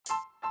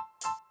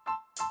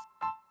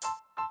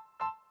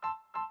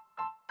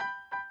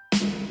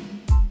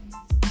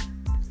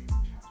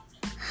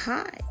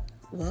Hi,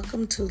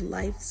 welcome to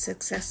Life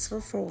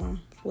Successful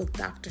Forum with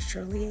Dr.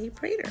 Shirley A.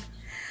 Prater.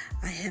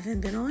 I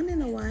haven't been on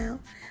in a while,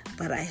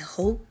 but I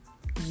hope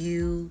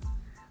you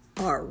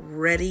are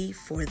ready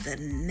for the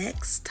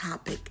next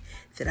topic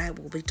that I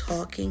will be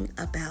talking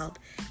about,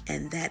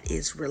 and that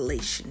is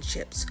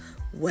relationships.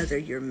 Whether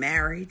you're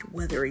married,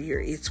 whether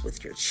it's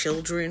with your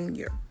children,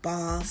 your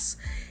boss,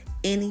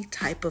 any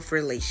type of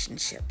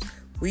relationships.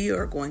 We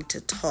are going to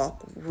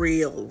talk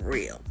real.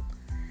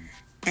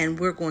 And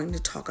we're going to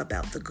talk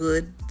about the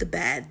good, the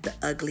bad, the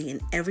ugly,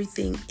 and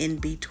everything in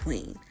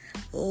between.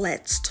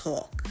 Let's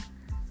talk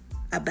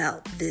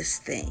about this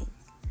thing.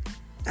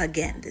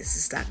 Again, this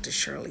is Dr.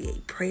 Shirley A.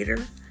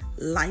 Prater,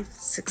 Life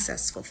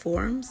Successful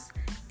Forums,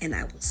 and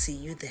I will see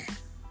you then.